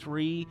 1, 2,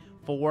 3,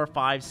 4,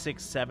 5,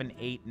 6, 7,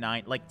 8,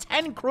 9. Like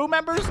 10 crew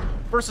members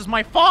versus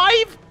my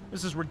 5?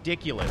 This is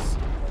ridiculous.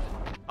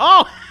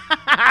 Oh!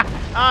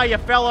 Ah, you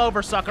fell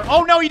over, sucker.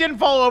 Oh, no, you didn't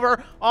fall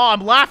over. Oh,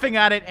 I'm laughing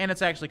at it, and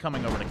it's actually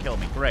coming over to kill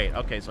me. Great.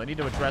 Okay, so I need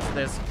to address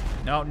this.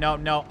 No, no,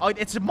 no. Oh,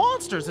 it's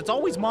monsters. It's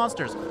always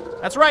monsters.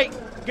 That's right.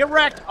 Get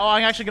wrecked. Oh,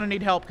 I'm actually going to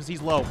need help because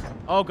he's low.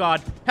 Oh,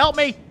 God. Help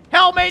me.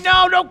 Help me.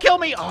 No, don't kill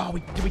me. Oh,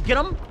 did we get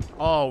him?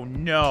 Oh,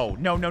 no.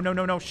 No, no, no,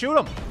 no, no. Shoot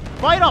him.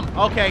 Fight him.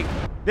 Okay.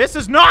 This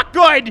is not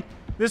good.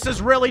 This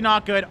is really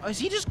not good. Is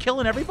he just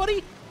killing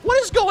everybody?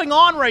 What is going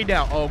on right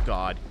now? Oh,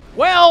 God.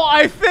 Well,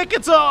 I think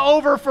it's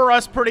over for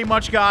us pretty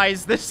much,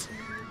 guys.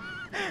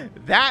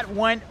 That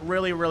went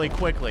really, really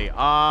quickly.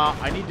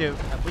 I need to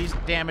at least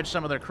damage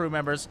some of their crew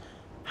members.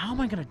 How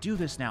am I going to do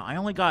this now? I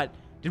only got...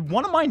 Did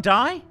one of mine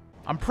die?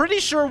 I'm pretty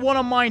sure one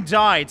of mine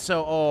died,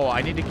 so... Oh,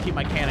 I need to keep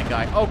my cannon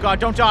guy. Oh, God,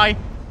 don't die.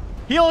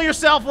 Heal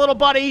yourself, little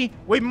buddy.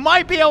 We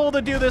might be able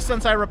to do this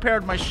since I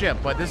repaired my ship,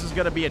 but this is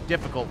going to be a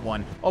difficult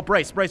one. Oh,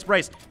 brace, brace,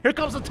 brace. Here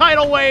comes the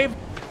tidal wave.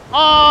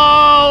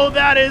 Oh,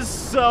 that is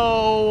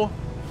so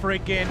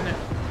freaking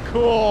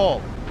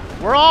cool.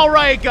 We're all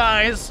right,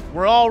 guys.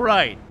 We're all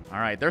right. All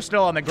right, they're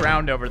still on the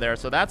ground over there,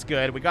 so that's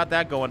good. We got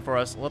that going for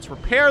us. Let's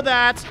repair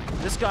that.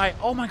 This guy...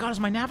 Oh, my God, is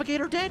my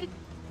navigator dead?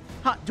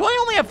 Huh, do I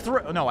only have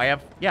 3? No, I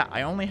have... Yeah,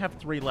 I only have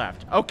 3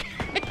 left.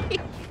 Okay.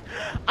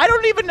 I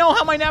don't even know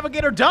how my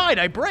navigator died.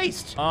 I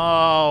braced.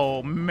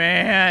 Oh,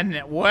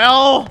 man.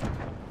 Well,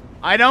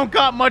 I don't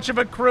got much of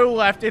a crew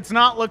left. It's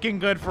not looking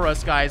good for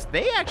us, guys.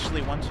 They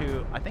actually want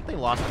to... I think they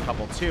lost a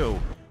couple, too.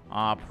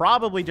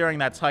 Probably during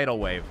that tidal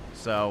wave.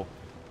 So,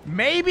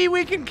 maybe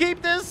we can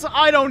keep this?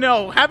 I don't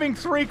know. Having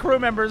 3 crew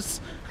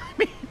members... I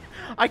mean,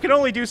 I can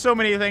only do so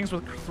many things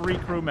with 3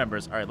 crew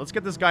members. All right, let's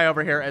get this guy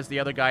over here as the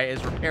other guy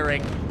is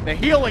repairing the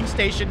healing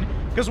station.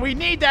 Because we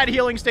need that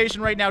healing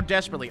station right now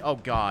desperately. Oh,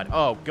 God.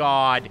 Oh,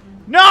 God.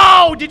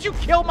 No! Did you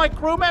kill my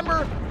crew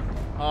member?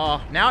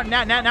 Oh,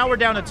 now we're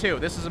down to 2.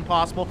 This is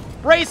impossible.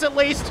 Brace at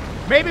least.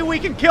 Maybe we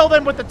can kill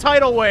them with the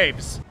tidal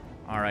waves.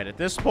 All right, at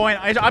this point,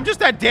 I'm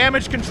just at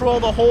damage control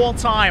the whole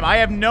time. I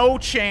have no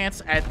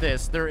chance at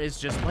this. There is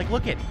just, like,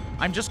 look it.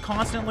 I'm just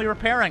constantly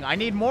repairing. I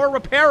need more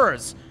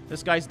repairers.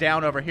 This guy's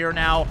down over here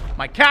now.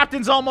 My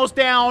captain's almost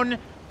down.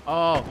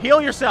 Oh,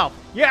 heal yourself.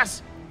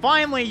 Yes,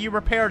 finally you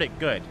repaired it.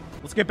 Good.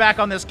 Let's get back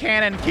on this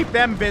cannon. Keep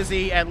them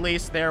busy, at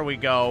least. There we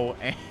go.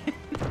 And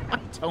I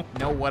don't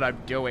know what I'm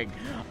doing.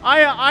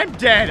 I'm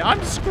dead.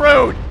 I'm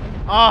screwed.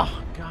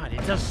 Oh, God.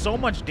 It does so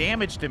much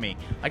damage to me.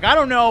 Like, I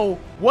don't know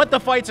what the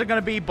fights are going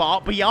to be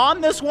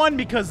beyond this one,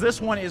 because this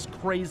one is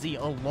crazy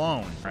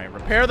alone. All right,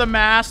 repair the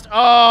mast.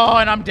 Oh,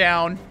 and I'm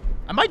down.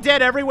 Am I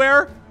dead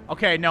everywhere?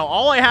 Okay, no.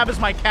 All I have is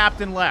my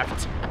captain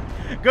left.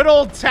 Good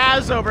old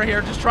Taz over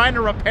here just trying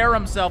to repair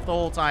himself the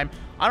whole time.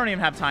 I don't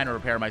even have time to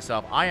repair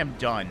myself. I am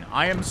done.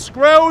 I am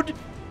screwed.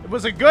 It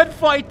was a good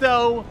fight,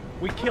 though.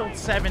 We killed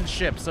 7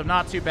 ships, so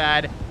not too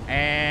bad.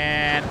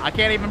 And I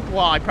can't even...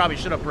 Well, I probably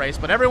should have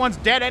braced, but everyone's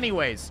dead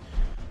anyways.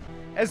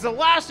 As the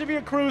last of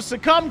your crew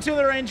succumb to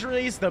their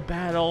injuries, the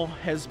battle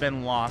has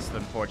been lost,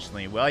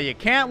 unfortunately. Well, you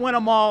can't win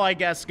them all, I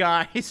guess,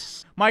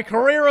 guys. My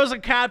career as a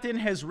captain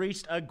has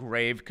reached a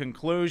grave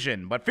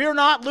conclusion. But fear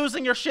not,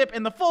 losing your ship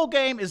in the full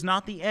game is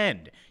not the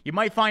end. You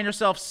might find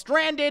yourself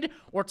stranded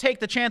or take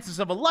the chances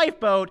of a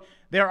lifeboat.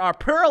 There are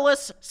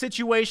perilous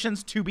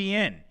situations to be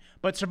in.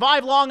 But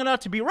survive long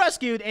enough to be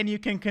rescued, and you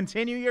can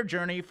continue your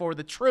journey for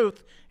the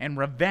truth and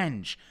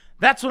revenge.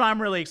 That's what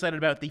I'm really excited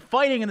about. The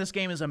fighting in this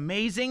game is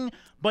amazing,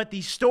 but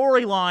the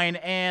storyline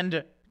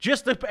and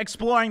just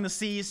exploring the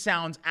seas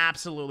sounds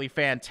absolutely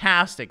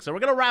fantastic. So we're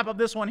going to wrap up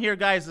this one here,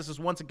 guys. This is,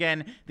 once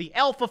again, the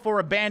alpha for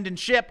Abandoned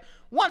Ship.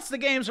 Once the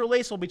game's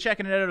released, we'll be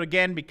checking it out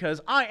again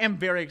because I am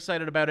very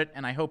excited about it,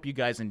 and I hope you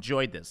guys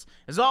enjoyed this.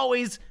 As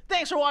always,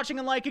 thanks for watching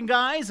and liking,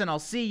 guys, and I'll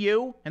see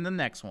you in the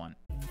next one.